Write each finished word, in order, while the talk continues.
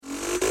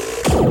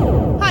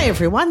Hi,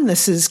 everyone.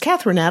 This is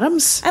Catherine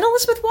Adams. And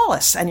Elizabeth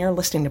Wallace, and you're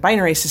listening to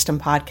Binary System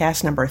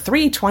Podcast number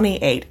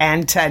 328.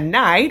 And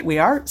tonight, we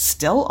are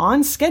still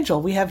on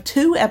schedule. We have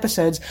 2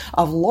 episodes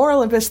of Lore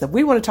Olympus that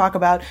we want to talk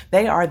about.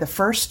 They are the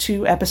first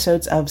 2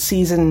 episodes of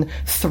season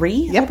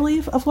 3, I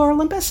believe, of Lore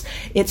Olympus.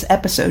 It's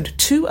episode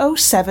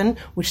 207,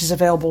 which is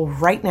available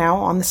right now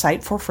on the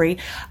site for free,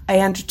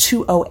 and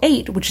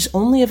 208, which is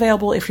only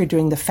available if you're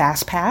doing the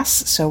Fast Pass.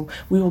 So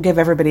we will give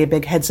everybody a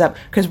big heads up,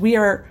 because we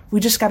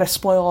just got to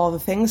spoil all the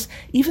things.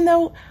 Even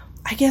though,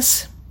 I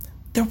guess,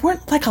 there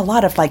weren't a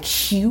lot of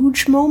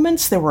huge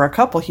moments. There were a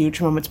couple huge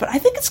moments, but I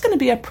think it's going to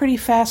be a pretty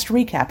fast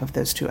recap of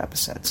those 2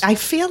 episodes. I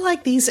feel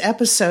like these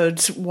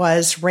episodes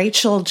was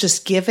Rachel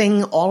just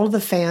giving all of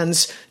the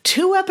fans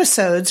 2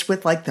 episodes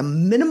with the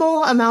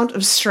minimal amount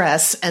of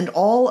stress and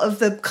all of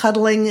the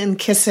cuddling and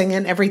kissing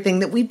and everything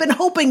that we've been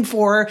hoping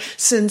for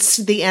since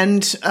the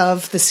end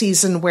of the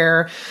season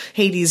where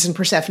Hades and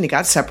Persephone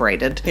got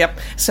separated. Yep.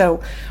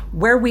 So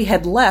where we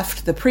had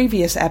left the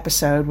previous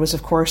episode was,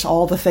 of course,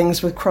 all the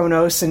things with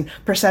Kronos, and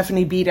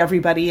Persephone beat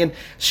everybody, and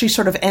she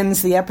sort of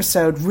ends the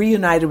episode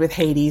reunited with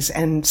Hades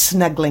and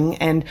snuggling,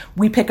 and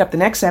we pick up the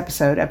next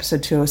episode,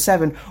 episode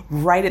 207,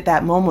 right at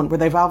that moment where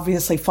they've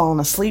obviously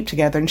fallen asleep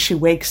together, and she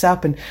wakes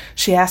up and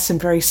she asks him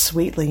very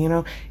sweetly,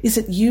 is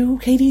it you,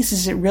 Hades?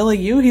 Is it really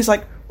you? He's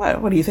like,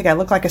 what do you think? I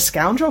look like a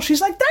scoundrel?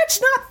 She's like,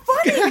 that's not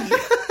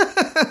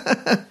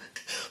funny!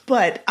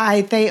 But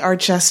they are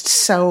just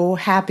so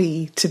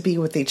happy to be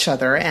with each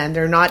other, and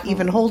they're not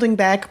even holding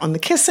back on the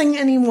kissing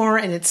anymore,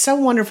 and it's so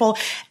wonderful.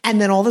 And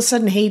then all of a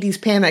sudden Hades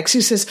panics.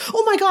 He says,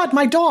 oh my God,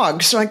 my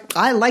dogs. So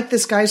I like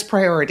this guy's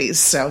priorities.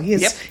 So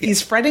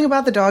he's fretting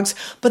about the dogs,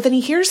 but then he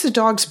hears the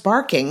dogs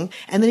barking,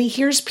 and then he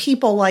hears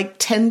people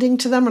tending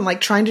to them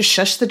and trying to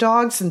shush the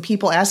dogs, and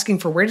people asking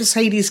for where does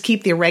Hades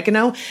keep the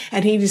oregano?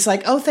 And Hades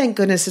like, oh, thank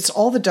goodness, it's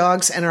all the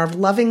dogs and our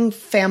loving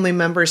family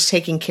members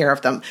taking care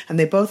of them. And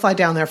they both lie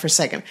down there for a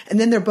second. And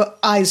then their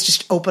eyes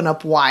just open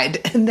up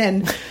wide. And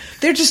then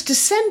they're just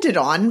descended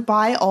on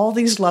by all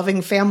these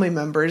loving family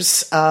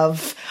members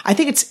of, I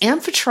think it's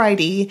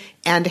Amphitrite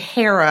and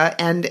Hera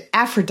and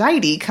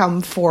Aphrodite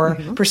come for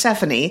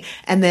Persephone.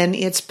 And then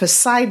it's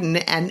Poseidon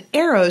and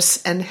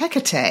Eros and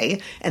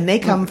Hecate. And they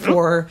come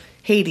for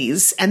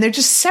Hades. And they're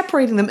just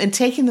separating them and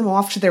taking them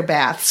off to their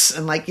baths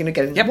and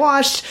getting them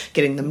washed,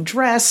 getting them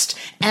dressed.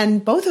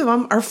 And both of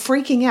them are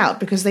freaking out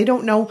because they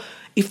don't know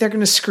if they're going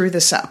to screw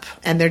this up.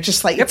 And they're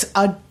just it's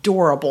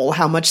adorable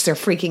how much they're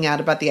freaking out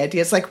about the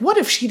idea. It's what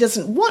if she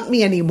doesn't want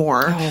me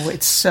anymore? Oh,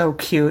 it's so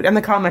cute. And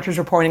the commenters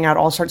are pointing out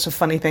all sorts of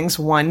funny things.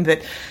 One,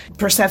 that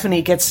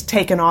Persephone gets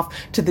taken off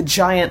to the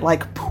giant,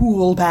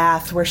 pool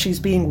bath where she's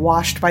being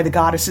washed by the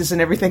goddesses and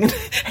everything. And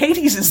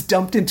Hades is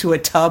dumped into a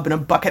tub and a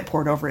bucket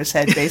poured over his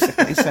head,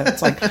 basically. So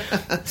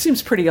it's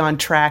seems pretty on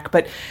track.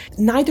 But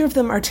neither of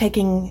them are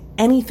taking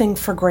anything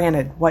for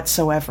granted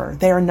whatsoever.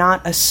 They are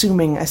not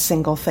assuming a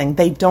single thing.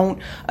 They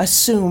don't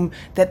assume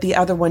that the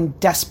other one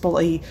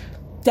definitely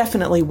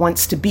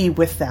wants to be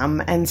with them.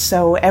 And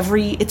so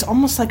it's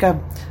almost like a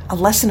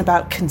lesson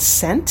about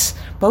consent.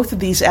 Both of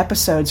these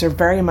episodes are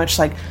very much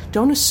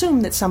don't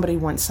assume that somebody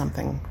wants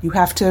something. You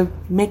have to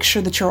make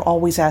sure that you're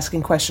always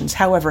asking questions.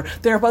 However,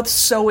 they're both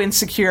so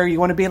insecure. You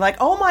want to be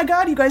oh my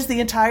God, you guys,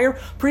 the entire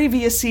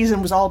previous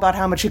season was all about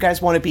how much you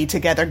guys want to be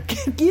together.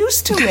 Get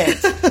used to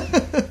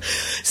it.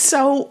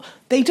 So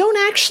they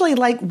don't actually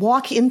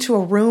walk into a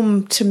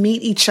room to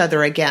meet each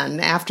other again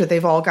after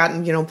they've all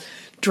gotten,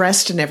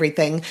 dressed and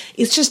everything.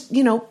 It's just,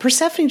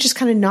 Persephone just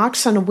kind of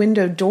knocks on a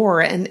window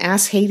door and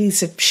asks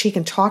Hades if she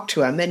can talk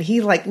to him. And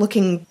he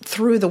looking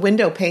through the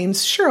window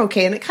panes, sure,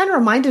 okay. And it kind of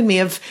reminded me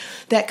of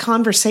that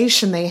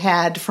conversation they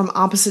had from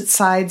opposite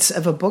sides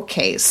of a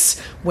bookcase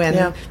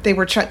when they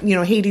were,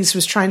 Hades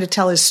was trying to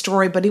tell his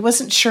story, but he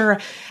wasn't sure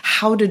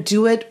how to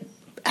do it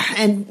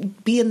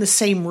and be in the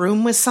same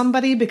room with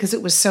somebody because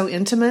it was so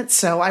intimate.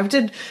 So I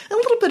did a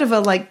little bit of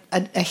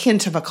a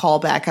hint of a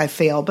callback, I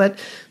feel. But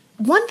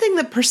one thing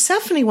that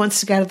Persephone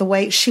wants to get out of the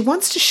way, she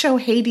wants to show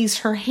Hades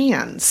her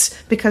hands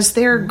because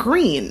they're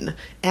green.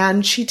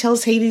 And she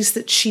tells Hades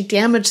that she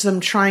damaged them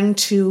trying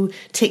to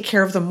take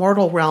care of the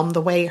mortal realm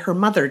the way her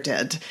mother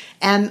did.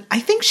 And I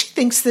think she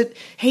thinks that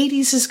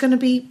Hades is going to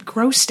be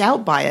grossed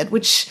out by it,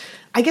 which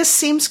I guess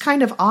seems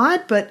kind of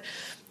odd, but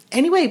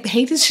anyway,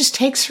 Hades just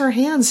takes her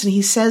hands and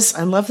he says,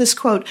 I love this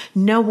quote,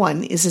 no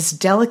one is as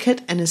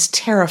delicate and as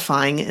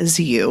terrifying as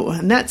you.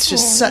 And that's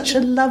just such a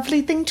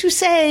lovely thing to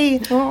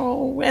say.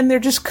 Oh, and they're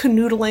just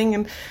canoodling,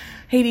 and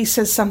Hades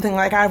says something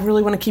I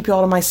really want to keep you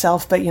all to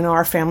myself, but,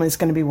 our family's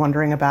going to be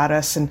wondering about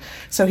us. And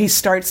so he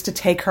starts to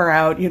take her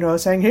out,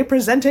 saying, hey,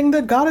 presenting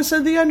the goddess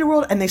of the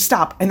underworld. And they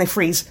stop and they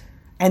freeze.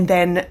 And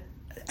then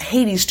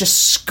Hades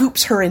just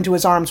scoops her into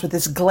his arms with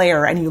this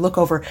glare, and you look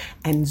over,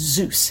 and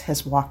Zeus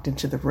has walked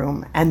into the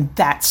room, and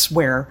that's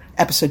where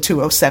episode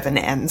 207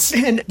 ends.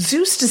 And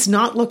Zeus does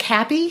not look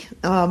happy.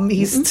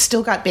 He's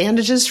still got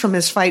bandages from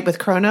his fight with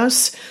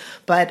Kronos,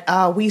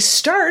 But we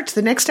start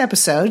the next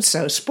episode,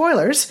 so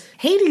spoilers.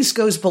 Hades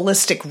goes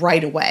ballistic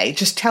right away,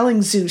 just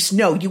telling Zeus,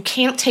 no, you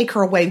can't take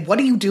her away. What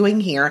are you doing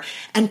here?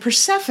 And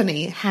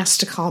Persephone has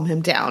to calm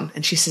him down.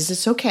 And she says,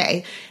 it's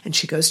okay. And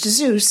she goes to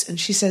Zeus and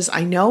she says,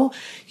 I know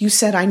you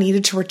said I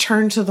needed to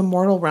return to the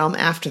mortal realm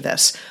after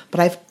this, but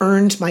I've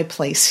earned my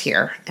place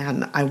here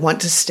and I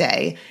want to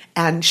stay.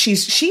 And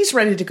she's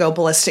ready to go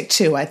ballistic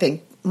too, I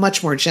think,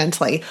 much more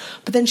gently.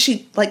 But then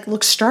she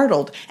looks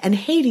startled and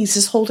Hades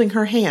is holding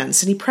her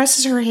hands and he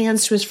presses her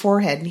hands to his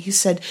forehead and he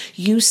said,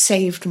 you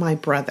saved my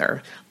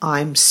brother.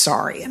 I'm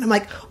sorry. And I'm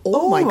like,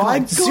 oh my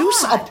God,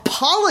 Zeus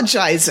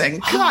apologizing.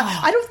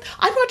 God,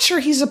 I'm not sure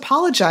he's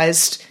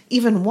apologized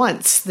even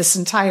once this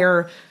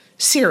entire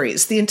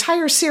series. The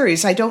entire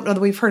series, I don't know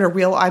that we've heard a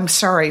real I'm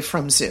sorry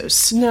from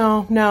Zeus.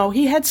 No.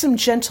 He had some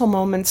gentle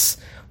moments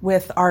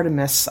with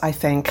Artemis, I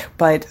think,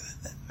 but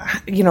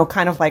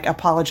kind of like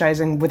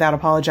apologizing without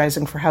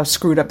apologizing for how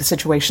screwed up the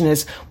situation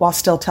is while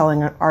still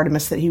telling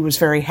Artemis that he was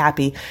very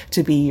happy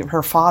to be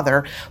her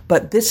father.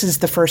 But this is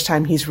the first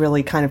time he's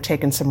really kind of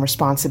taken some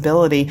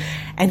responsibility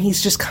and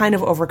he's just kind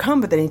of overcome,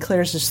 but then he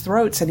clears his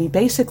throats and he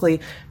basically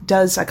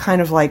does a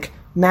kind of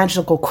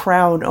magical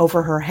crown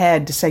over her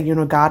head to say,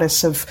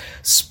 goddess of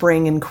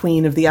spring and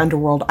queen of the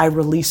underworld, I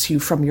release you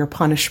from your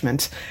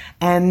punishment.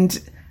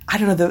 And I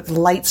don't know, the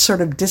lights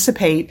sort of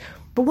dissipate.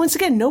 But once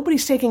again,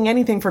 nobody's taking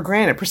anything for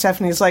granted.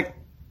 Persephone's like,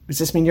 does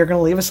this mean you're going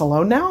to leave us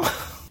alone now?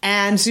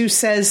 And Zeus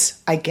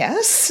says, I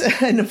guess.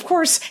 And of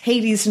course,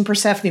 Hades and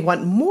Persephone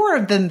want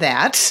more than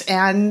that.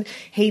 And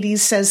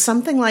Hades says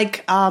something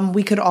like,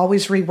 we could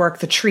always rework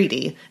the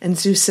treaty. And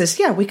Zeus says,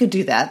 yeah, we could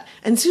do that.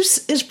 And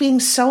Zeus is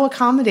being so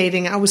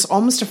accommodating. I was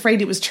almost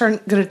afraid it was going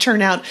to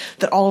turn out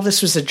that all of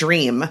this was a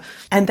dream.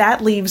 And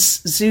that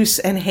leaves Zeus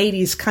and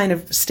Hades kind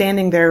of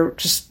standing there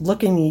just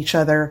looking at each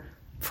other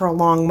for a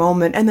long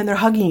moment, and then they're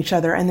hugging each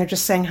other and they're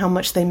just saying how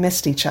much they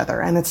missed each other.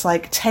 And it's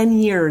like 10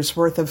 years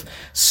worth of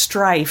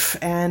strife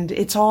and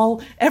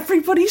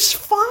everybody's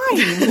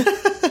fine.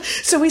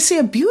 So we see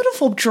a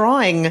beautiful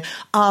drawing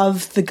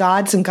of the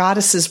gods and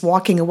goddesses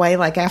walking away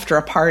after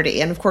a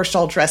party, and of course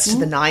all dressed to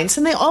the nines,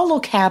 and they all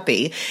look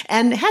happy.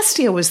 And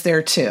Hestia was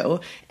there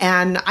too.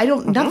 And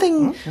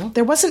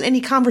there wasn't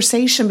any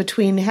conversation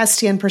between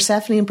Hestia and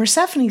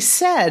Persephone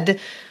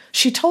said,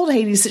 she told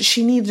Hades that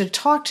she needed to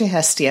talk to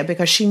Hestia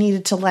because she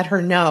needed to let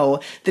her know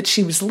that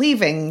she was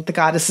leaving the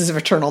goddesses of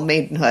eternal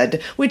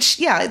maidenhood, which,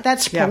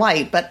 that's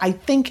polite, but I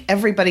think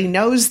everybody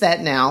knows that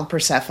now,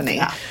 Persephone.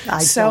 Yeah,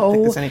 I don't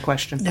think there's any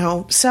question.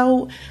 No.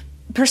 So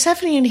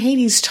Persephone and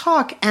Hades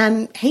talk,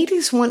 and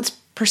Hades wants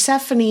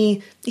Persephone,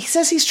 he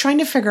says he's trying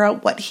to figure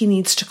out what he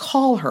needs to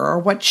call her or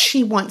what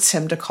she wants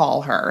him to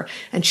call her.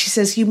 And she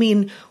says, you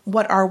mean,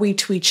 what are we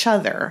to each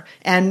other?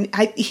 And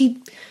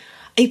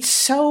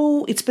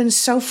it's been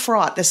so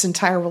fraught, this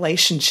entire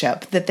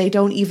relationship, that they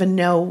don't even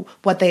know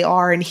what they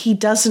are. And he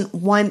doesn't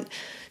want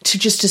to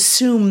just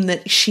assume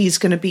that she's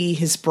going to be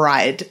his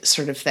bride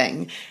sort of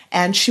thing.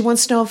 And she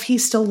wants to know if he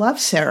still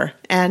loves her.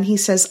 And he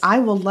says, I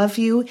will love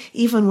you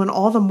even when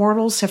all the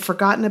mortals have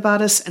forgotten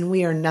about us and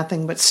we are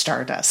nothing but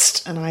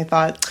stardust. And I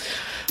thought,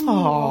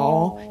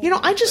 oh,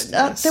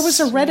 there was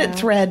a Reddit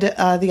thread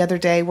the other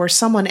day where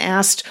someone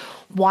asked,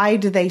 why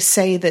do they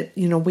say that,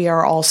 we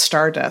are all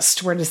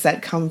stardust? Where does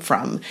that come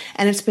from?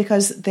 And it's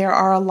because there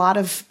are a lot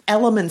of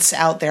elements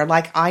out there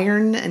like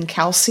iron and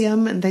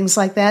calcium and things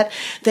like that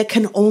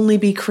can only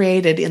be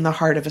created in the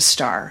heart of a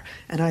star.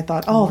 And I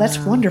thought, that's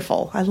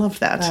wonderful. I love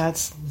that.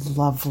 That's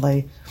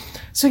lovely.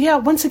 So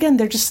once again,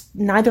 they're just,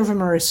 neither of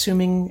them are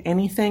assuming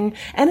anything.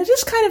 And it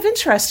is kind of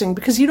interesting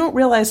because you don't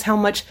realize how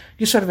much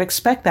you sort of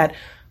expect that.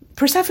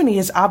 Persephone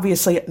is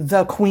obviously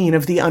the queen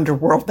of the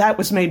underworld. That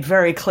was made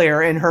very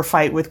clear in her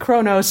fight with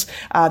Kronos.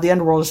 The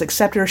underworld has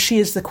accepted her. She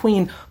is the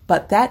queen.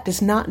 But that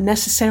does not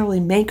necessarily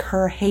make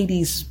her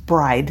Hades'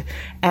 bride.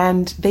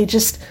 And they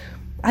just,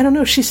 I don't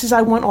know, she says,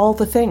 I want all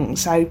the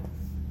things.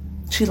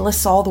 She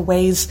lists all the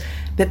ways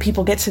that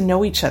people get to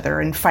know each other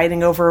and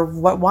fighting over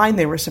what wine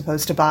they were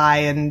supposed to buy.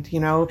 And,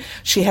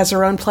 she has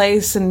her own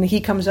place and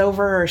he comes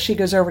over or she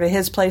goes over to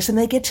his place and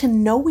they get to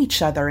know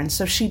each other. And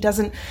so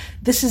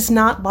this is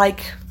not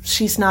like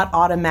she's not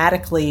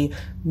automatically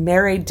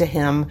married to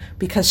him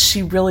because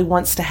she really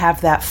wants to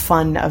have that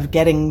fun of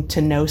getting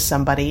to know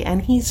somebody.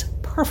 And he's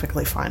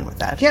perfectly fine with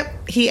that.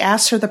 Yep. He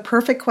asks her the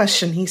perfect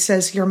question. He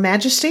says, Your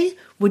Majesty,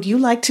 would you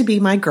like to be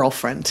my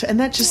girlfriend? And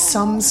that just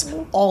sums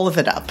all of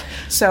it up.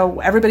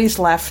 So everybody's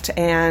left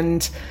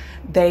and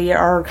they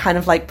are kind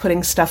of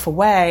putting stuff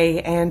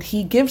away, and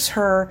he gives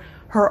her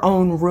her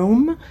own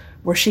room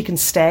where she can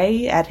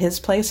stay at his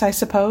place, I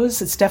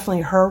suppose. It's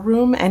definitely her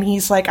room. And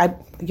he's like,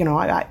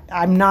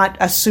 I'm not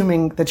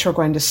assuming that you're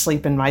going to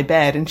sleep in my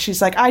bed. And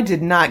she's like, I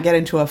did not get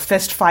into a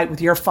fist fight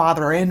with your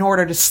father in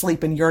order to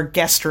sleep in your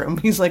guest room.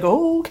 He's like,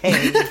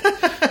 okay.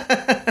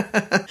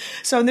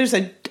 So there's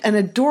an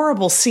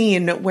adorable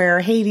scene where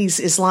Hades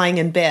is lying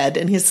in bed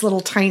and his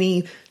little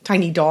tiny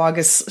dog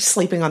is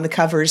sleeping on the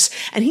covers,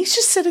 and he's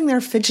just sitting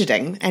there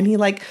fidgeting, and he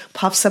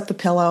puffs up the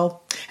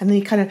pillow, and then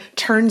he kind of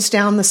turns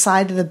down the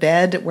side of the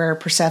bed where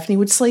Persephone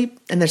would sleep,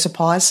 And there's a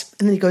pause,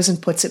 and then he goes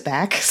and puts it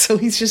back. So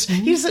he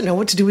doesn't know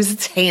what to do with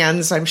his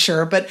hands, I'm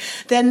sure. But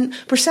then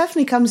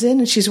Persephone comes in,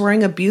 and she's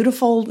wearing a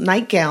beautiful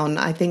nightgown,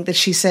 I think that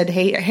she said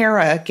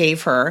Hera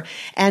gave her.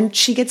 And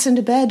she gets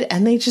into bed,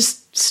 and they just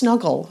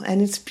snuggle,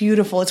 and it's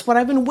beautiful. It's what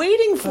I've been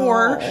waiting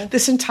for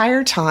this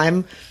entire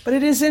time. But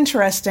it is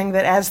interesting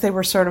that as they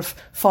were sort of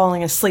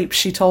falling asleep,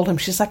 she told him,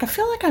 she's like, I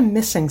feel like I'm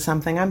missing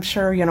something. I'm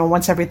sure,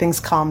 once everything's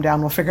calmed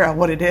down, we'll figure out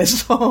what it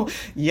is. So,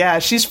 yeah,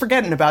 she's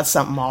forgetting about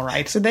something, all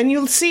right. So then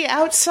you'll see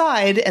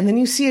outside, and then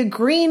you see a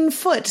green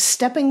foot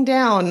stepping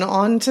down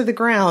onto the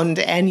ground,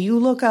 and you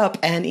look up,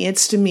 and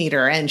it's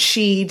Demeter, and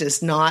she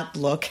does not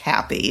look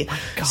happy. Oh,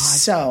 God.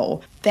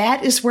 So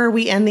that is where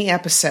we end the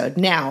episode.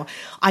 Now,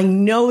 I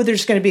know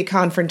there's going to be a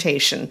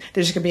confrontation.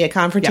 There's going to be a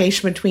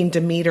confrontation between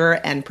Demeter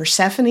and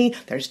Persephone.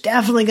 There's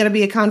definitely going to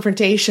be a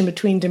confrontation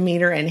between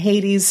Demeter and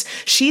Hades.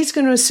 She's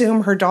going to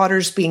assume her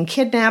daughter's being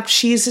kidnapped.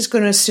 She's just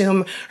going to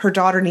assume her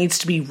daughter needs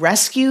to be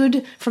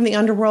rescued from the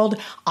underworld.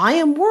 I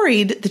am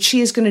worried that she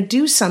is going to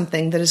do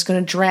something that is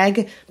going to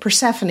drag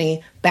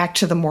Persephone back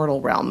to the mortal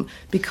realm,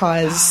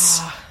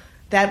 because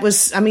that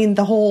was,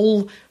 the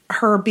whole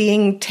her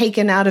being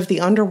taken out of the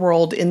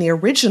underworld in the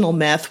original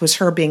myth was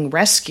her being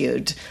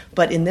rescued.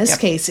 But in this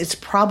case, it's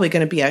probably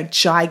going to be a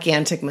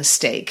gigantic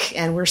mistake.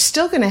 And we're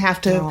still going to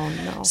have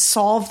to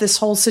solve this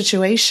whole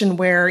situation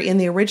where in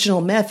the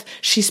original myth,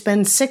 she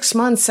spends 6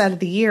 months out of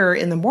the year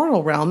in the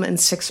mortal realm and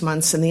 6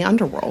 months in the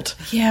underworld.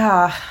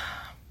 Yeah.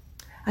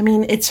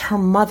 It's her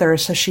mother,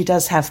 so she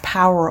does have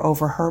power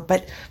over her,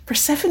 but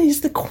Persephone's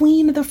the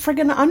queen of the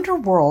friggin'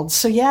 underworld.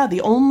 So yeah,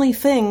 the only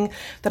thing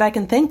that I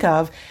can think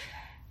of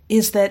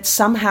is that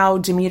somehow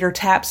Demeter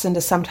taps into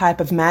some type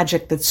of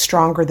magic that's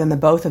stronger than the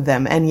both of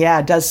them. And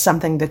does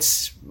something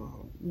that's,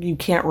 you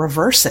can't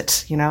reverse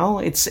it,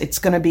 It's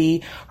going to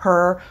be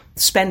her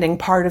spending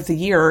part of the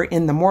year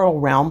in the mortal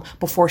realm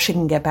before she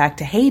can get back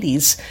to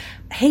Hades.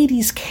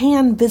 Hades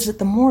can visit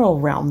the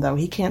mortal realm, though.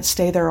 He can't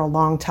stay there a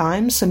long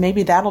time. So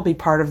maybe that'll be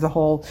part of the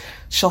whole,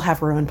 she'll have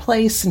her own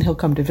place and he'll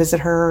come to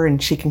visit her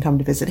and she can come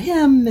to visit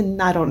him.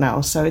 And I don't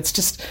know. So it's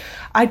just,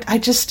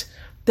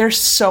 they're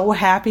so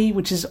happy,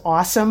 which is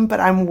awesome,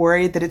 but I'm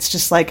worried that it's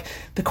just like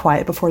the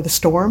quiet before the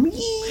storm.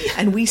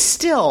 And we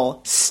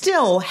still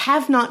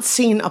have not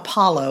seen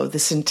Apollo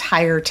this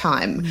entire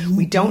time.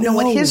 We don't know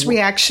what his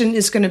reaction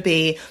is going to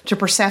be to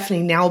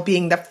Persephone now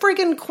being the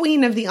friggin'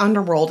 queen of the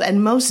underworld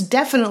and most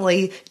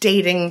definitely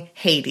dating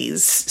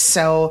Hades.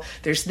 So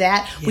there's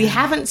that. Yeah. We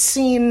haven't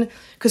seen,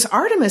 because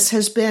Artemis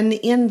has been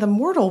in the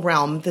mortal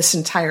realm this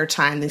entire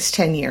time, these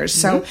 10 years.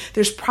 So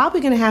there's probably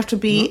going to have to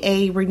be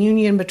a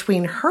reunion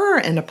between her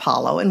and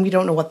Apollo, and we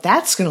don't know what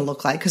that's going to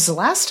look like, because the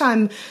last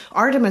time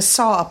Artemis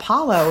saw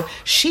Apollo,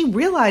 she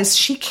realized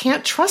she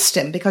can't trust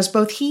him because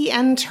both he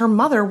and her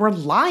mother were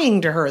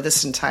lying to her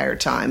this entire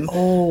time.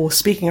 Oh,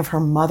 speaking of her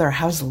mother,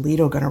 how's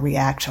Leto going to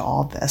react to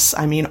all this?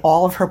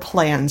 All of her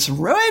plans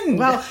ruined.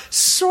 Well,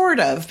 sort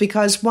of,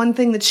 because one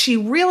thing that she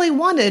really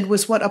wanted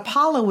was what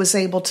Apollo was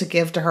able to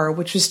give to her,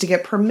 which was to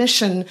get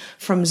permission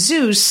from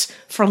Zeus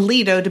for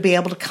Leto to be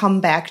able to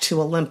come back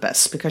to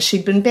Olympus, because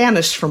she'd been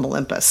banished from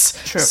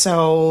Olympus. True.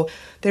 So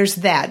there's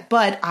that.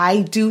 But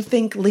I do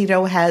think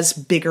Leto has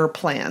bigger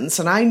plans,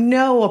 and I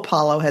know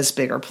Apollo has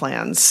bigger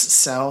plans.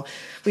 So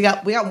we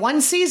got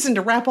one season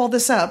to wrap all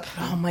this up.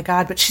 Oh my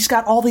God, but she's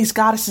got all these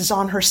goddesses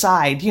on her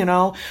side,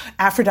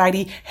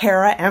 Aphrodite,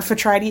 Hera,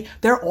 Amphitrite,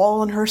 they're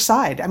all on her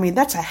side.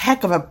 That's a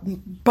heck of a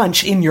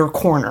bunch in your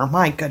corner.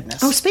 My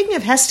goodness. Oh, speaking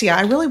of Hestia,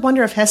 I really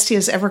wonder if Hestia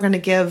is ever going to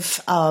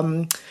give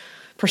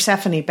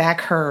Persephone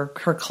back her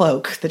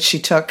cloak that she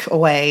took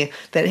away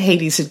that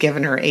Hades had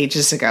given her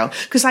ages ago.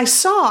 Because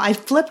I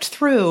flipped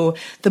through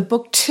the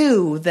book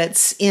 2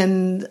 that's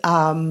in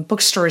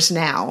bookstores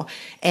now,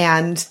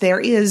 and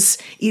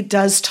it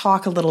does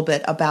talk a little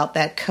bit about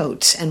that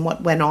coat and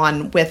what went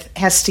on with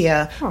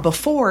Hestia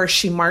before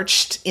she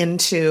marched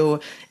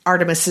into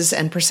Artemis's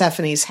and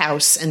Persephone's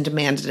house and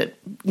demanded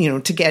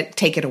it, to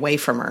take it away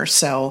from her.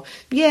 So,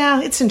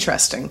 yeah, it's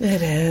interesting.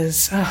 It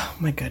is. Oh,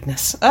 my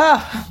goodness.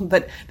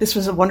 But this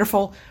was a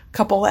wonderful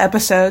couple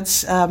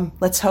episodes.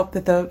 Let's hope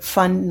that the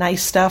fun,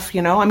 nice stuff,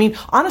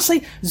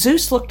 honestly,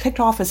 Zeus looked ticked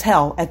off as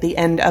hell at the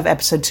end of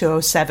episode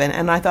 207,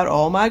 and I thought,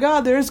 oh my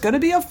God, there's going to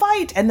be a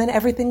fight, and then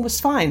everything was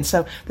fine.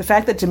 So the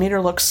fact that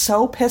Demeter looks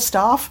so pissed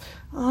off,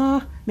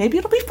 maybe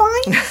it'll be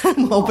fine.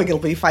 I'm hoping it'll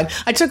be fine.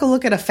 I took a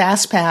look at a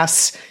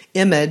FastPass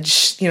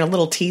image,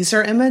 little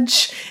teaser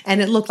image, and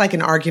it looked like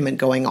an argument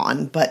going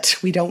on, but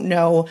we don't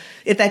know.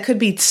 That could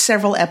be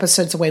several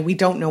episodes away. We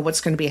don't know what's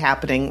going to be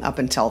happening up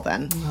until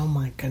then. Oh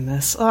my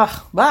goodness.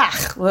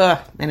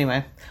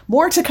 Anyway,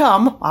 more to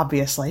come,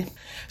 obviously.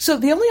 So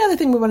the only other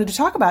thing we wanted to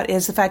talk about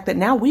is the fact that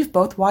now we've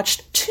both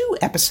watched 2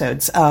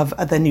 episodes of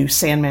the new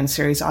Sandman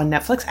series on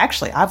Netflix.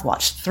 Actually, I've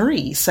watched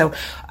 3. So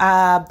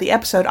the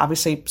episode,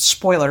 obviously,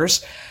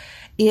 spoilers,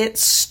 it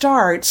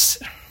starts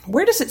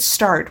where does it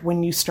start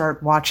when you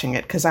start watching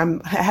it? Because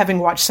I'm having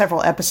watched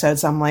several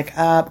episodes. I'm like,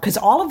 because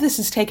all of this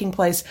is taking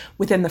place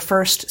within the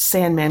first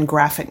Sandman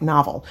graphic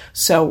novel.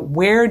 So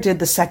where did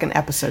the second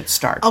episode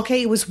start?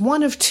 Okay, it was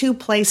one of two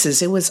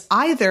places. It was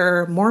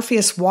either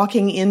Morpheus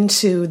walking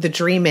into the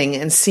dreaming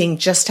and seeing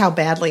just how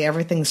badly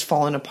everything's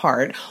fallen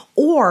apart,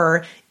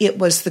 or it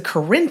was the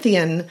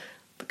Corinthian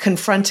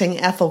confronting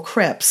Ethel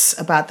Cripps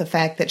about the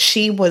fact that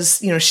she was,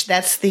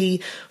 that's the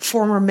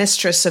former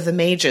mistress of the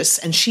Magus,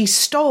 and she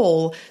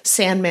stole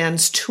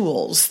Sandman's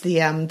tools,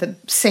 the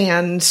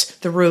sand,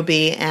 the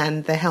ruby,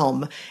 and the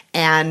helm.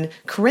 And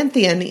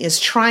Corinthian is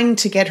trying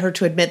to get her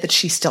to admit that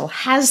she still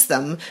has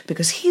them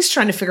because he's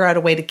trying to figure out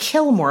a way to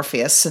kill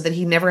Morpheus so that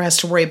he never has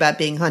to worry about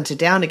being hunted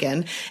down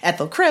again.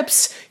 Ethel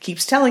Cripps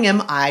keeps telling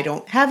him, I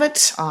don't have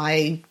it.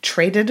 I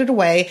traded it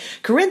away.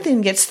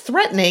 Corinthian gets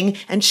threatening,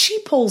 and she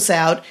pulls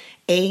out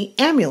a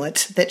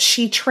amulet that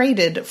she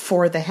traded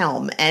for the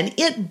helm, and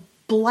it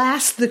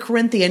blasts the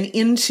Corinthian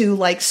into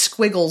like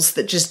squiggles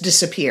that just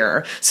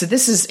disappear. So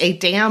this is a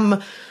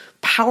damn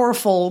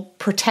powerful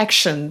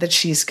protection that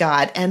she's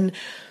got. And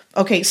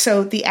okay,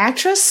 so the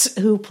actress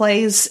who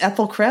plays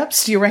Ethel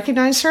Cripps, do you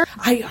recognize her?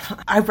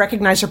 I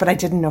recognize her, but I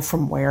didn't know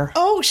from where.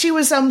 Oh, she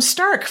was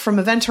Stark from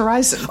Event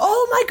Horizon.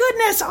 Oh my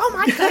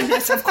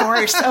goodness, of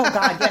course. Oh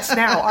God, yes,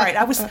 now. All right,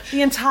 I was,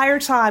 the entire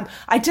time,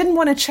 I didn't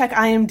want to check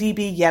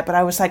IMDb yet, but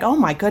I was like, oh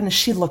my goodness,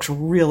 she looks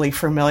really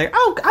familiar.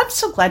 Oh, I'm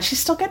so glad she's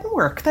still getting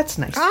work. That's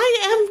nice.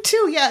 I am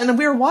too, yeah, and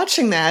we were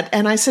watching that,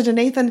 and I said to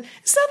Nathan,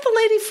 is that the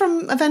lady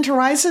from Event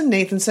Horizon?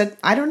 Nathan said,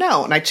 I don't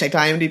know, and I checked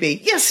IMDb.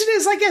 Yes, it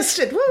is, I guessed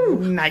it, woo!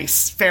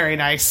 Nice, very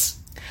nice.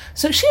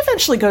 So she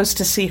eventually goes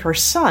to see her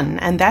son,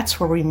 and that's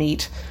where we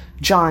meet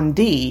John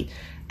Dee.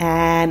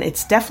 And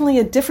it's definitely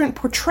a different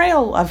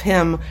portrayal of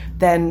him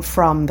than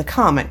from the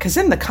comic. Because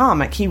in the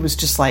comic, he was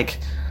just like,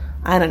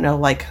 I don't know,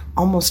 like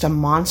almost a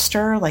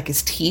monster, like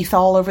his teeth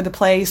all over the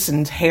place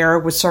and hair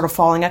was sort of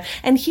falling out.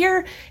 And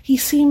here he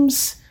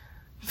seems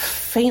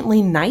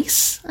faintly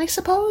nice, I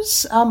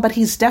suppose. But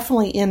he's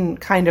definitely in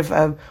kind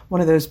of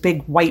one of those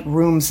big white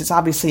rooms. It's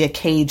obviously a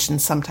cage in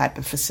some type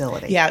of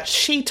facility. Yeah,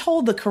 she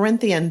told the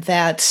Corinthian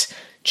that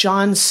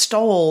John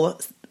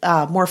stole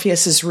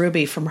Morpheus's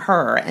ruby from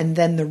her, and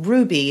then the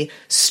ruby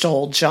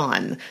stole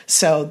John.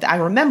 So I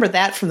remember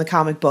that from the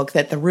comic book,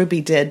 that the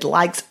ruby did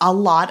like a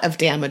lot of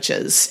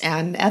damages.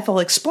 And Ethel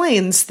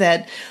explains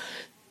that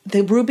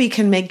the ruby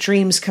can make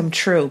dreams come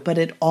true, but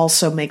it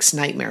also makes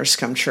nightmares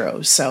come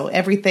true. So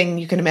everything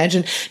you can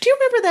imagine. Do you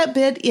remember that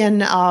bit in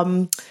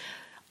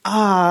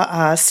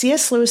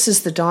C.S.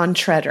 Lewis's The Dawn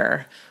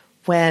Treader,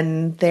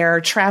 when they're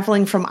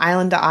traveling from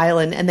island to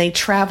island, and they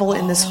travel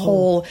in this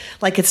whole,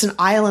 like it's an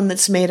island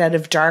that's made out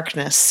of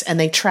darkness, and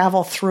they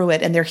travel through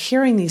it, and they're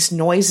hearing these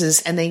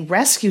noises, and they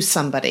rescue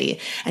somebody,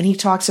 and he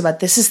talks about,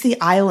 this is the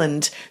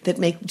island that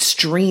makes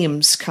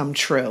dreams come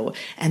true.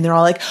 And they're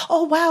all like,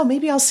 oh wow,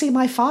 maybe I'll see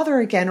my father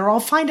again, or I'll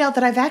find out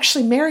that I've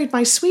actually married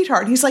my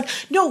sweetheart. And he's like,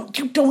 no,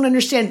 you don't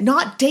understand,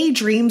 not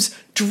daydreams,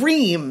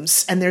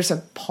 dreams. And there's a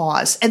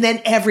pause, and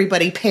then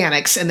everybody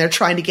panics, and they're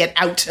trying to get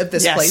out of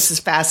this place as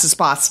fast as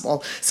possible.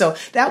 So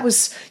that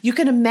was, you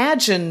can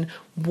imagine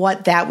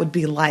what that would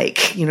be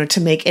like, to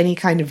make any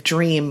kind of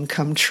dream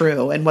come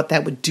true, and what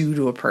that would do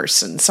to a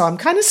person. So I'm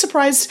kind of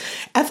surprised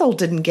Ethel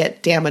didn't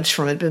get damaged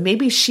from it, but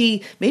maybe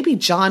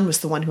John was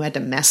the one who had to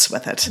mess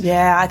with it.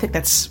 Yeah, I think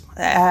that's,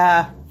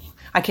 I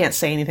can't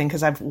say anything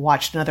because I've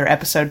watched another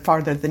episode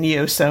farther than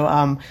you.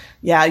 So,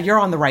 yeah, you're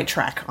on the right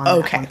track on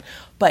that one.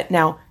 But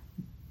now,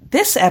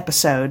 this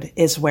episode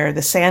is where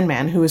the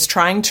Sandman, who is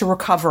trying to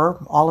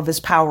recover all of his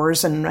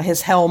powers and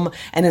his helm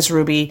and his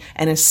ruby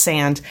and his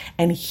sand,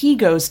 and he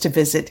goes to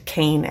visit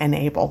Cain and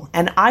Abel.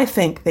 And I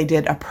think they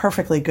did a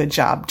perfectly good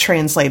job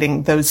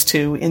translating those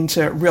two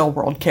into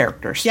real-world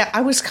characters. Yeah,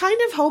 I was kind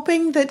of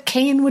hoping that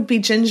Cain would be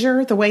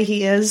Ginger the way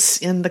he is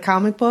in the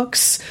comic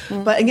books.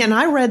 Mm-hmm. But again,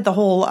 I read the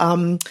whole, I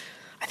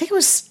think it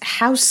was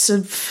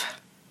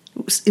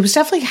it was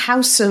definitely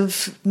House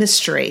of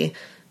Mystery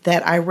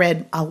that I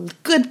read a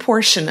good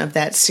portion of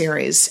that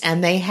series,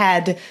 and they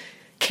had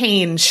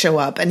Cain show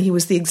up, and he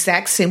was the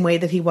exact same way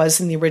that he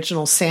was in the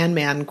original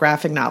Sandman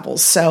graphic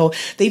novels. So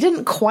they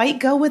didn't quite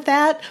go with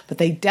that, but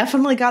they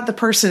definitely got the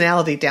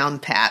personality down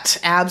pat.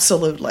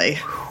 Absolutely.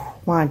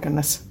 My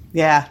goodness.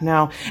 Yeah,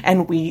 no.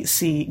 And we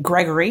see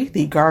Gregory,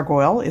 the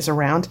gargoyle, is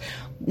around.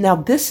 Now,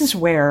 this is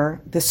where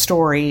the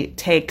story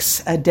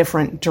takes a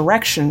different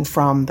direction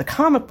from the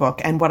comic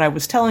book, and what I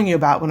was telling you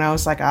about when I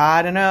was like,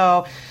 I don't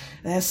know,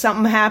 there's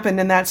something happened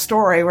in that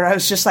story where I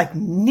was just like,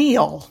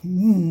 Neil,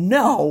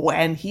 no.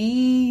 And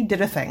he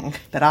did a thing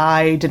that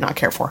I did not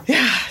care for.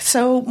 Yeah.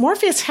 So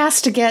Morpheus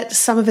has to get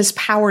some of his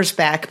powers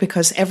back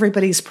because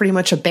everybody's pretty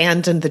much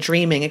abandoned the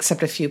dreaming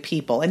except a few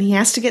people. And he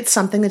has to get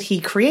something that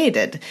he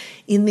created.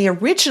 In the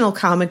original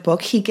comic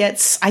book, he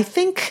gets, I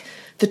think,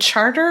 the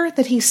charter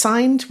that he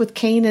signed with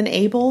Cain and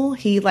Abel,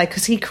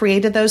 because he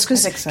created those,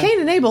 because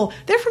Cain and Abel,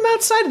 they're from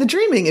outside of the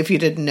dreaming, if you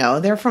didn't know.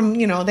 They're from,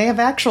 they have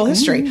actual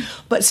history.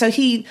 But so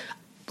he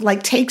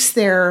like takes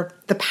the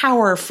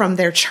power from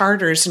their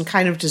charters and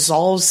kind of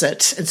dissolves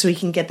it, and so he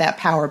can get that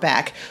power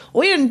back.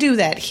 We didn't do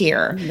that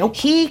here. Nope.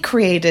 He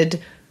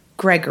created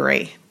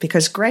Gregory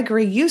because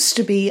Gregory used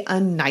to be a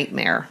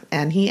nightmare,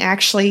 and he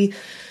actually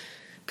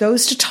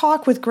goes to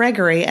talk with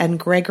Gregory, and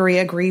Gregory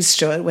agrees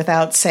to it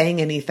without saying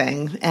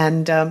anything.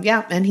 And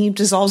and he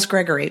dissolves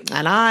Gregory.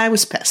 And I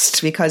was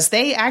pissed because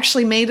they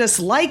actually made us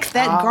like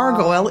that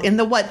gargoyle in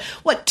the,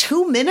 what,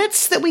 2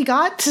 minutes that we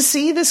got to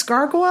see this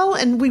gargoyle?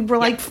 And we were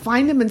like,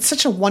 find him in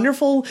such a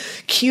wonderful,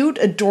 cute,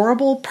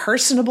 adorable,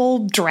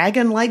 personable,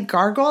 dragon-like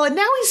gargoyle. And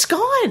now he's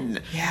gone.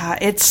 Yeah,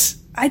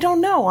 I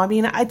don't know. I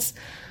mean,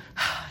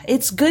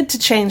 it's good to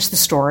change the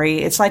story.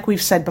 It's like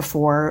we've said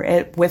before,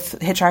 with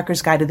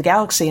Hitchhiker's Guide to the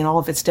Galaxy and all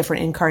of its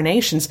different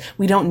incarnations,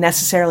 we don't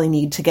necessarily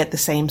need to get the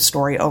same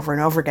story over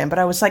and over again. But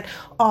I was like,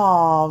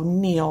 oh,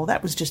 Neil,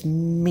 that was just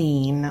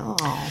mean.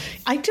 Oh.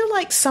 I do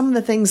like some of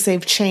the things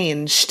they've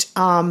changed.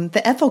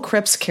 The Ethel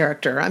Cripps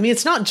character. I mean,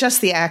 it's not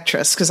just the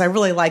actress, because I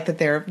really like that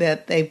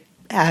they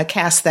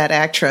cast that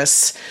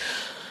actress.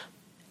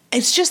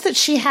 It's just that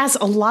she has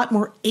a lot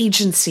more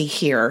agency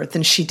here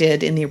than she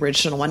did in the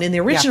original one. In the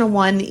original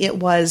one, it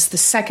was the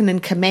second in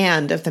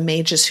command of the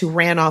mages who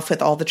ran off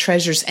with all the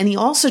treasures. And he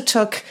also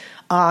took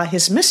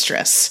his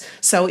mistress.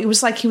 So it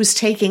was like he was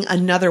taking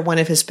another one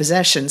of his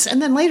possessions.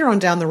 And then later on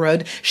down the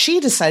road, she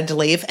decided to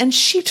leave and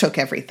she took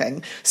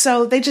everything.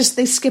 So they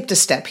skipped a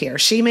step here.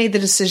 She made the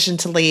decision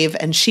to leave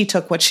and she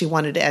took what she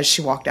wanted as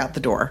she walked out the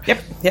door.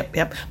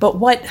 Yep. But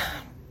what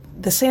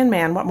the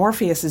Sandman, what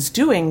Morpheus is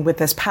doing with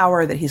this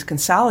power that he's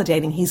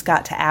consolidating, he's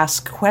got to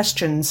ask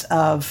questions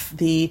of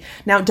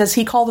now, does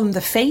he call them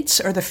the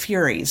Fates or the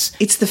Furies?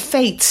 It's the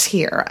Fates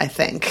here, I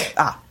think.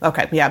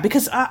 Okay. Yeah,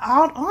 because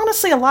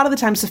honestly, a lot of the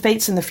times the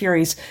Fates and the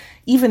Furies,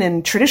 even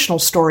in traditional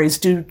stories,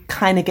 do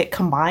kind of get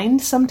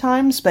combined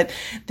sometimes, but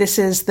this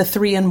is the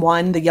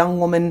 3-in-1, the young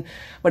woman,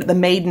 the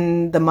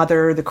maiden, the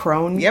mother, the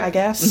crone, I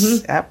guess.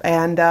 Mm-hmm. Yep.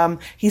 And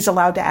he's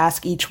allowed to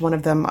ask each one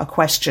of them a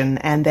question,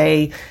 and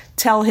they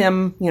tell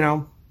him,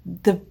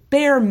 the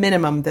bare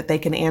minimum that they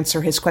can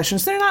answer his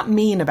questions. They're not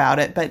mean about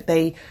it, but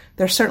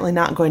they're certainly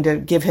not going to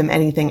give him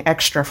anything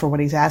extra for what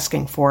he's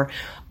asking for.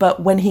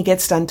 But when he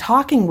gets done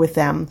talking with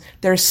them,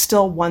 there's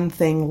still one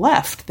thing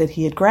left that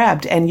he had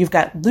grabbed. And you've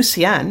got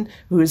Lucienne,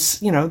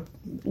 who's,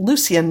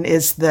 Lucienne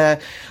is the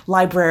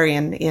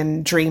librarian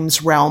in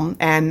Dream's realm.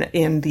 And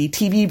in the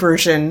TV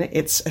version,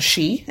 it's a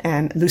she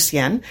and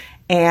Lucienne.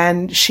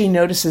 And she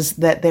notices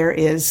that there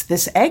is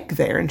this egg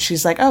there. And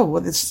she's like, oh,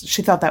 well,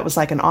 she thought that was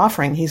like an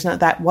offering.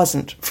 That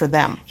wasn't for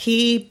them.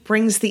 He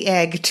brings the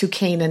egg to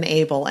Cain and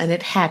Abel, and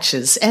it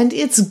hatches. And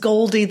it's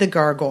Goldie the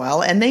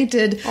gargoyle. And they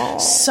did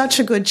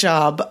such a good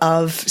job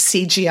of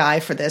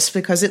CGI for this,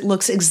 because it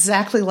looks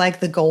exactly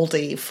like the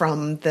Goldie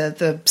from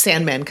the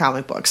Sandman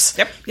comic books.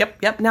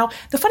 Yep. Now,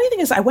 the funny thing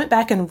is, I went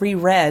back and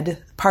reread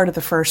part of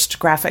the first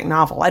graphic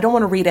novel. I don't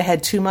want to read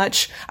ahead too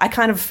much. I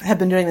kind of have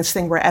been doing this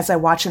thing where as I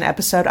watch an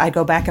episode, I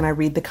go back and I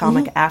read the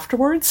comic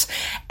afterwards.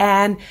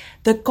 And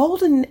the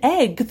golden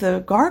egg, the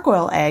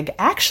gargoyle egg,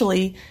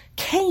 actually,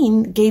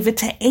 Cain gave it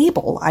to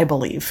Abel, I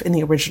believe, in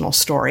the original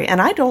story. And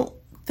I don't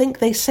think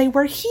they say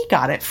where he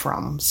got it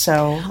from.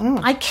 So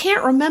I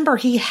can't remember.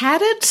 He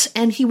had it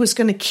and he was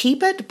going to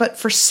keep it, but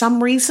for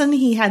some reason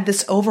he had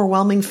this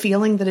overwhelming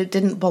feeling that it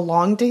didn't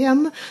belong to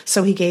him.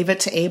 So he gave it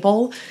to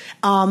Abel.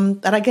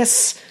 But I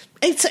guess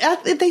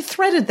they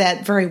threaded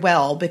that very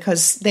well,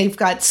 because they've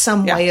got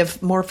some way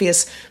of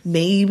Morpheus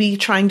maybe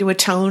trying to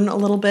atone a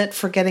little bit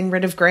for getting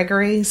rid of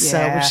Gregory,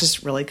 which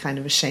is really kind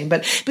of a shame.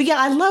 But yeah,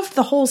 I loved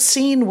the whole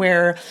scene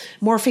where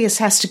Morpheus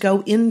has to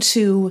go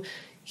into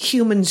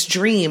humans'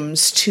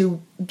 dreams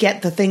to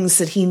get the things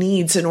that he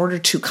needs in order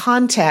to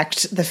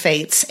contact the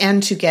Fates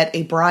and to get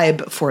a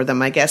bribe for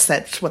them. I guess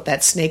that's what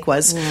that snake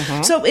was.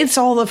 Mm-hmm. So it's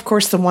all, of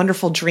course, the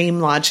wonderful dream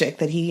logic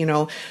that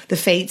the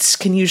Fates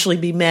can usually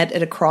be met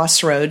at a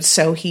crossroads.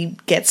 So he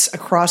gets a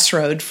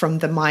crossroad from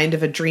the mind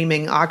of a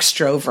dreaming ox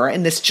drover,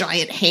 and this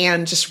giant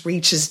hand just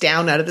reaches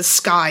down out of the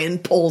sky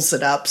and pulls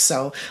it up.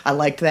 So I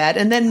liked that.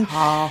 And then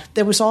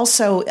there was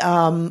also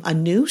a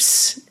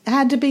noose. It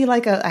had to be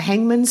like a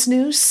hangman's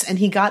noose, and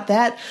he got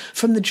that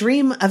from the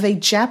dream of a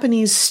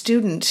Japanese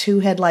student who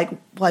had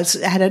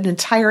an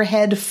entire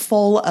head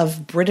full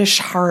of British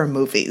horror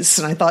movies.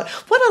 And I thought,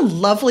 what a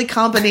lovely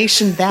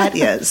combination that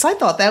is. I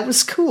thought that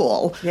was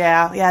cool.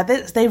 Yeah.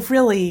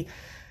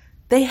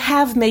 They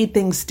have made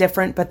things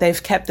different, but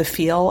they've kept the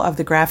feel of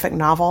the graphic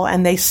novel,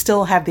 and they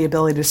still have the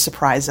ability to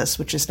surprise us,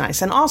 which is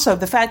nice. And also,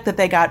 the fact that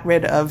they got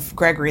rid of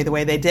Gregory the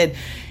way they did,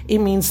 it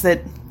means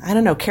that, I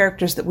don't know,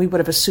 characters that we would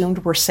have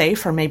assumed were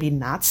safe are maybe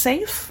not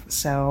safe.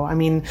 So, I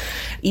mean,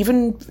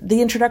 even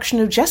the introduction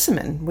of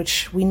Jessamine,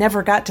 which we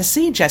never got to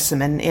see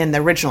Jessamine in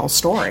the original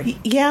story.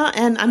 Yeah,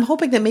 and I'm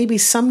hoping that maybe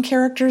some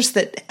characters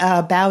that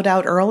bowed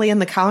out early in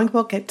the comic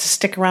book get to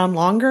stick around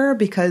longer,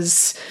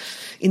 because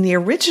in the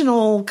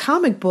original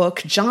comic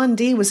book, John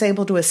Dee was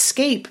able to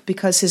escape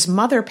because his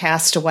mother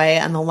passed away,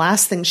 and the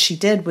last thing she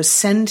did was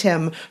send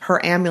him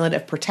her amulet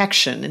of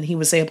protection, and he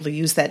was able to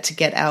use that to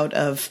get out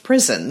of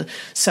prison.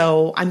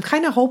 So I'm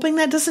kind of hoping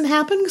that doesn't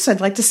happen, because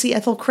I'd like to see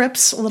Ethel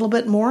Cripps a little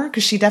bit more,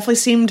 because she definitely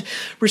seemed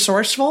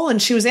resourceful,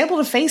 and she was able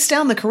to face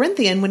down the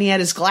Corinthian when he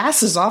had his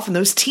glasses off and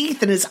those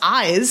teeth in his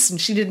eyes,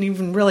 and she didn't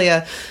even really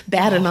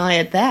bat an eye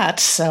at that.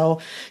 So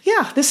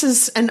yeah, this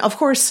is, and of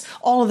course,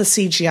 all of the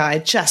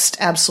CGI just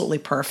absolutely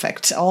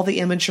perfect. All the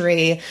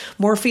imagery,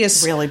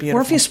 Morpheus, really beautiful.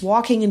 Morpheus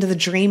walking into the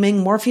dreaming,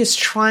 Morpheus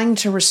trying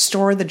to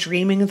restore the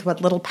dreaming with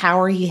what little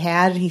power he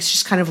had, and he's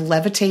just kind of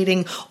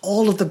levitating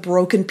all of the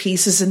broken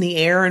pieces in the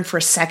air, and for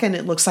a second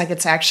it looks like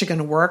it's actually going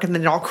to work, and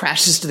then it all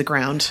crashes to the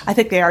ground. I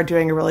think they are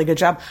doing a really good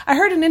job. I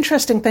heard an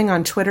interesting thing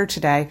on Twitter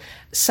today.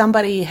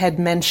 Somebody had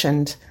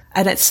mentioned,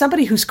 and it's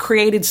somebody who's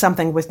created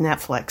something with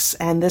Netflix,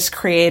 and this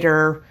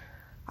creator,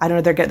 I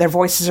don't know, their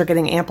voices are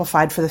getting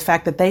amplified for the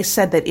fact that they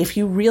said that if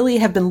you really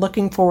have been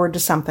looking forward to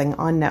something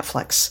on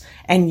Netflix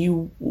and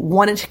you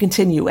want it to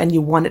continue and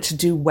you want it to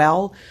do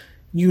well,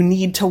 you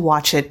need to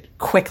watch it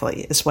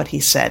quickly, is what he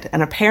said.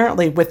 And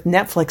apparently with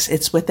Netflix,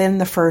 it's within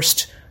the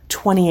first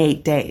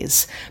 28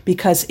 days,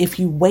 because if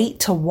you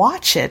wait to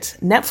watch it,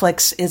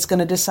 Netflix is going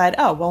to decide,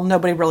 oh, well,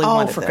 nobody really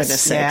wanted for this.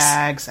 Goodness sakes.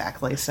 Yeah,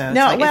 exactly. So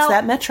No, it's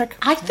that metric.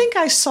 I think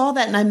I saw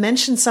that, and I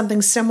mentioned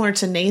something similar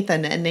to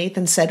Nathan, and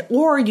Nathan said,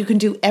 or you can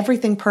do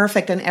everything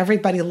perfect and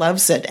everybody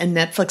loves it, and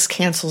Netflix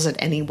cancels it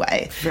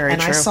anyway. Very and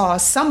true. I saw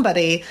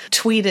somebody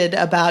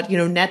tweeted about,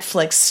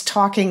 Netflix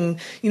talking,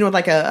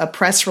 like a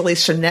press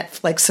release from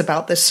Netflix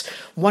about this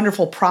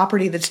wonderful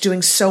property that's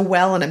doing so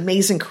well and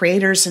amazing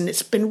creators, and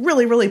it's been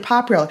really, really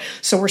popular.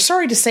 So we're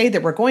sorry to say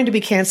that we're going to be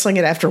canceling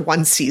it after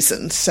one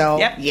season. So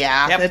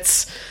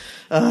it's...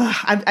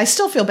 I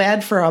still feel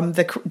bad for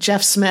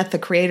Jeff Smith, the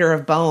creator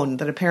of Bone,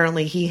 that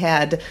apparently he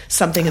had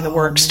something in the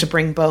works to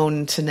bring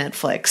Bone to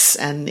Netflix,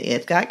 and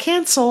it got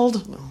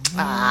canceled.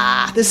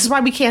 This is why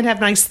we can't have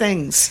nice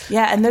things.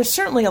 Yeah, and there's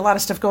certainly a lot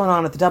of stuff going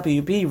on at the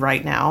WB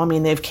right now. I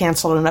mean, they've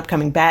canceled an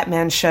upcoming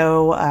Batman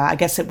show. I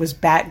guess it was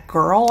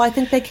Batgirl, I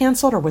think they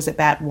canceled, or was it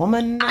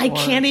Batwoman? I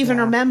can't even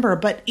remember,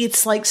 but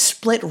it's like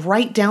split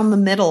right down the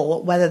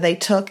middle, whether they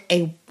took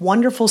a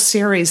wonderful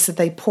series that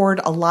they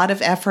poured a lot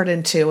of effort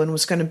into and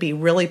was going to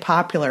be really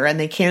popular, and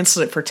they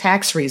canceled it for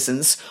tax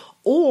reasons,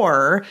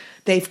 or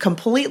they've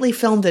completely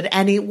filmed it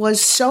and it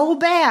was so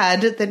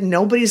bad that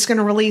nobody's going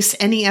to release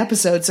any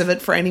episodes of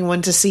it for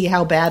anyone to see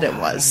how bad it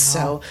was.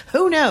 So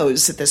who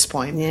knows at this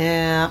point?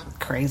 Yeah,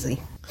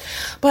 crazy.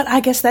 But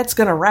I guess that's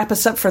going to wrap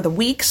us up for the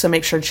week, so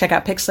make sure to check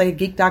out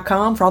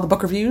pixelatedgeek.com for all the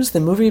book reviews, the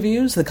movie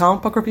reviews, the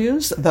comic book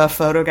reviews, the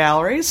photo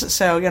galleries.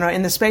 So,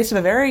 in the space of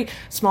a very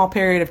small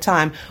period of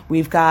time,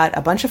 we've got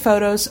a bunch of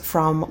photos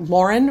from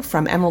Lauren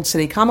from Emerald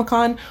City Comic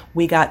Con.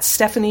 We got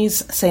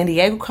Stephanie's San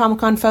Diego Comic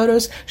Con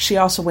photos. She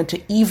also went to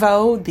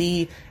EVO,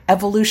 the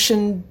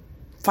Evolution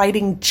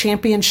Fighting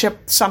Championship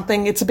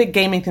something. It's a big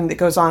gaming thing that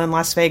goes on in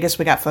Las Vegas.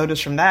 We got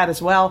photos from that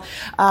as well.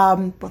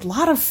 But a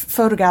lot of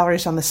photo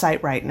galleries on the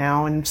site right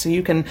now. And so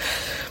you can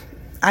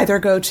either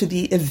go to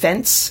the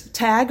events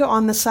tag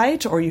on the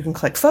site, or you can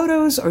click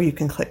photos, or you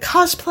can click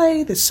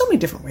cosplay. There's so many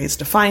different ways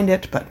to find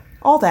it, but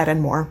all that and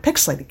more,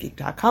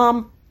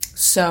 pixelatedgeek.com.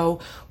 So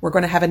we're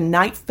going to have a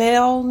Night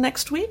Vale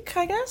next week,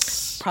 I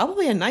guess.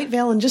 Probably a Night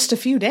Vale in just a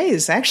few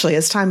days, actually,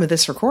 as time of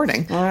this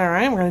recording. All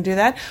right, we're going to do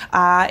that.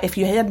 If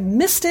you had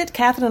missed it,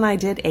 Catherine and I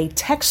did a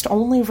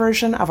text-only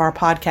version of our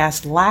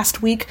podcast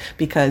last week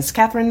because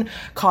Catherine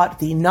caught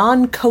the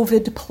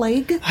non-COVID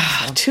plague.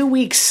 2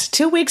 weeks.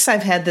 2 weeks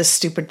I've had this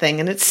stupid thing,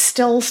 and it's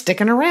still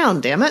sticking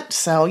around, damn it.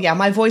 So, yeah,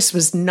 my voice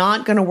was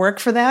not going to work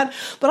for that.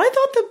 But I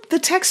thought the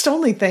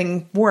text-only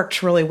thing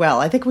worked really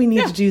well. I think we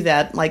need to do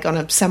that, like, on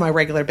a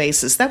semi-regular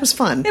basis. That was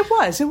fun. It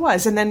was.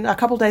 And then a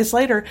couple days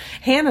later,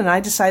 Hannah and I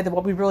decided that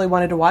what we really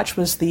wanted to watch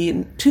was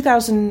the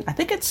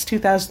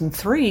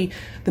 2003,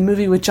 the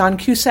movie with John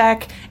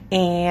Cusack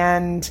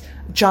and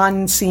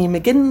John C.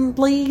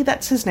 McGinley.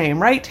 That's his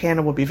name, right?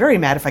 Hannah will be very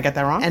mad if I get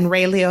that wrong. And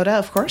Ray Liotta,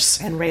 of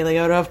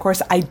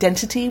course.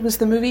 Identity was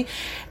the movie.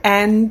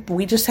 And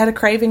we just had a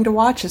craving to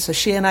watch it. So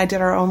she and I did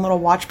our own little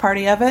watch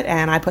party of it.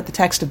 And I put the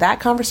text of that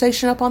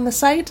conversation up on the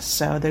site.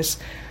 So there's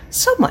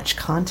so much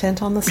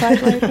content on the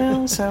site right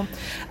now. So,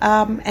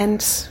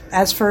 and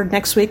as for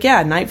next week,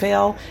 Night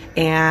Vale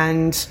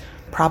and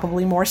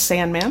probably more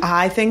Sandman.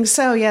 I think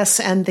so, yes.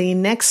 And the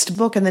next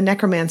book in the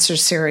Necromancer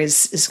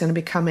series is going to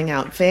be coming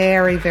out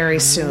very, very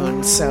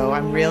soon. So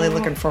I'm really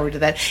looking forward to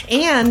that.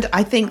 And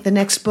I think the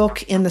next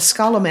book in the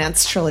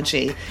Scholomance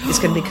trilogy is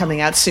going to be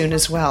coming out soon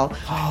as well.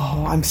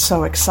 Oh, I'm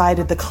so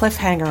excited. The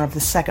cliffhanger of the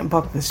second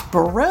book was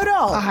brutal.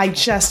 I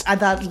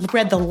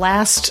read the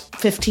last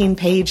 15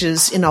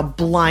 pages in a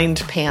blind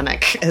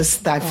panic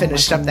as I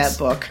finished up that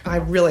book.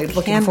 I'm really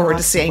looking forward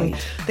to seeing.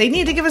 They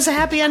need to give us a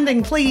happy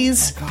ending,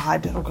 please.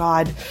 Oh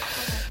God.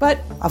 But,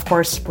 of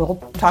course, we'll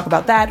talk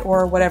about that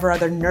or whatever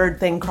other nerd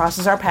thing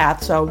crosses our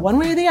path. So one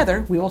way or the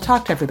other, we will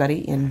talk to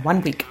everybody in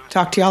 1 week.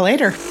 Talk to y'all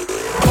later.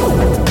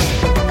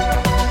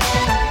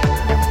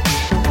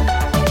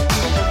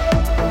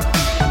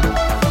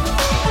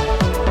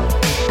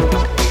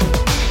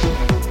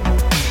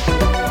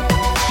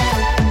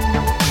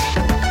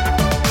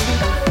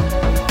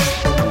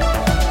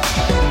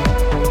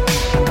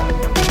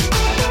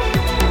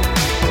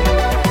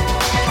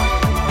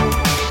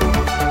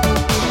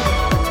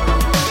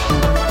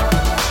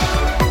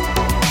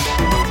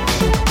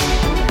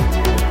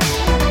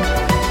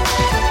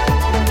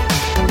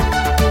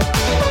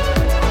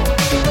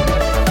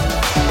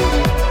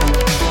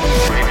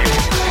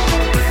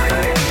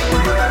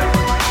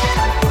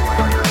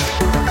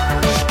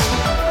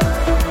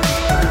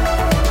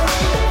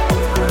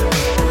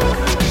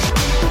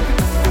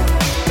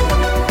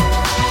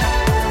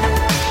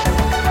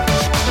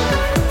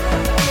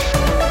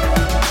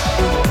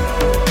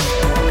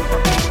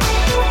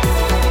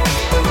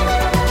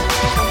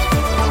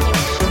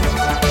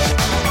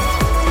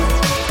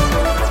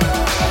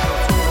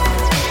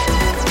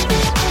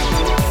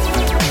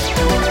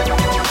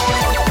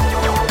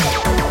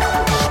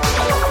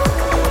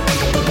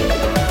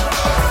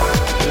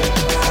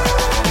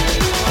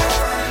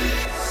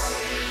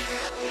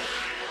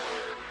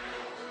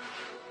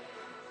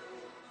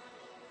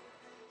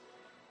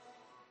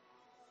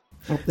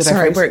 Did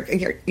Sorry, I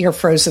freeze? you're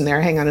frozen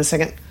there. Hang on a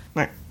second.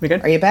 All right, we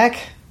good? Are you back?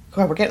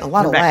 God, we're getting a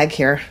lot of back. lag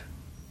here.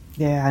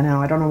 Yeah, I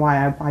know. I don't know why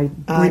I not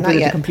rebooted the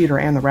yet. computer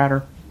and the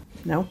router.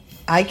 No?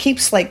 I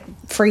keeps like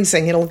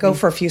freezing. It'll go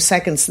for a few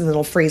seconds and then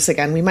it'll freeze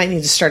again. We might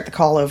need to start the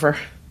call over.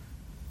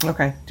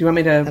 Okay. Do you want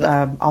me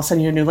to, I'll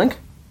send you a new link?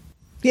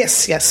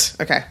 Yes.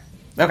 Okay.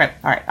 Okay.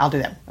 All right. I'll do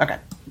that. Okay.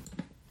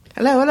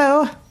 Hello.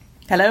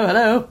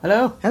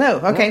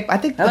 Okay. I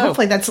think Hello.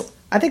 hopefully that's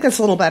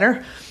a little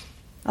better.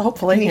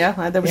 Hopefully,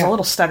 yeah. There was Yeah. a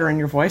little stutter in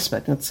your voice,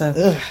 but it's,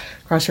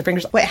 cross your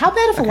fingers. Wait, how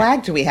bad of a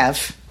lag do we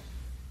have?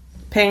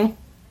 Ping.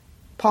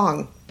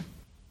 Pong.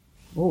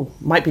 Oh,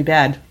 might be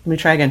bad. Let me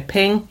try again.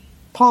 Ping.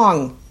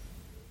 Pong.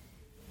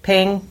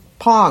 Ping.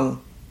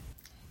 Pong.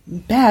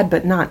 Bad,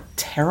 but not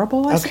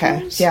terrible, I Okay.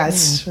 suppose. Yeah,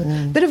 it's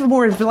a bit of a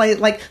more like,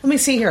 let me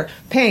see here.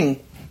 Ping.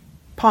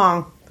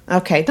 Pong.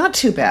 Okay, not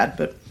too bad,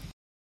 but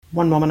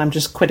One moment, I'm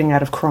just quitting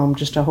out of Chrome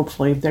just to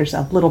hopefully there's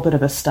a little bit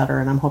of a stutter,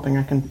 and I'm hoping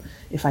I can,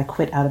 if I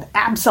quit out of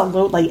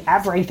absolutely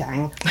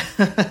everything.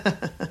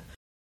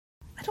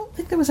 I don't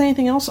think there was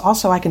anything else.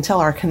 Also, I can tell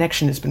our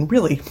connection has been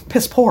really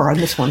piss poor on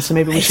this one, so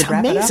maybe we should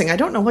wrap it up. amazing. I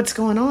don't know what's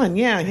going on.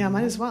 Yeah,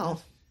 might as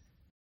well.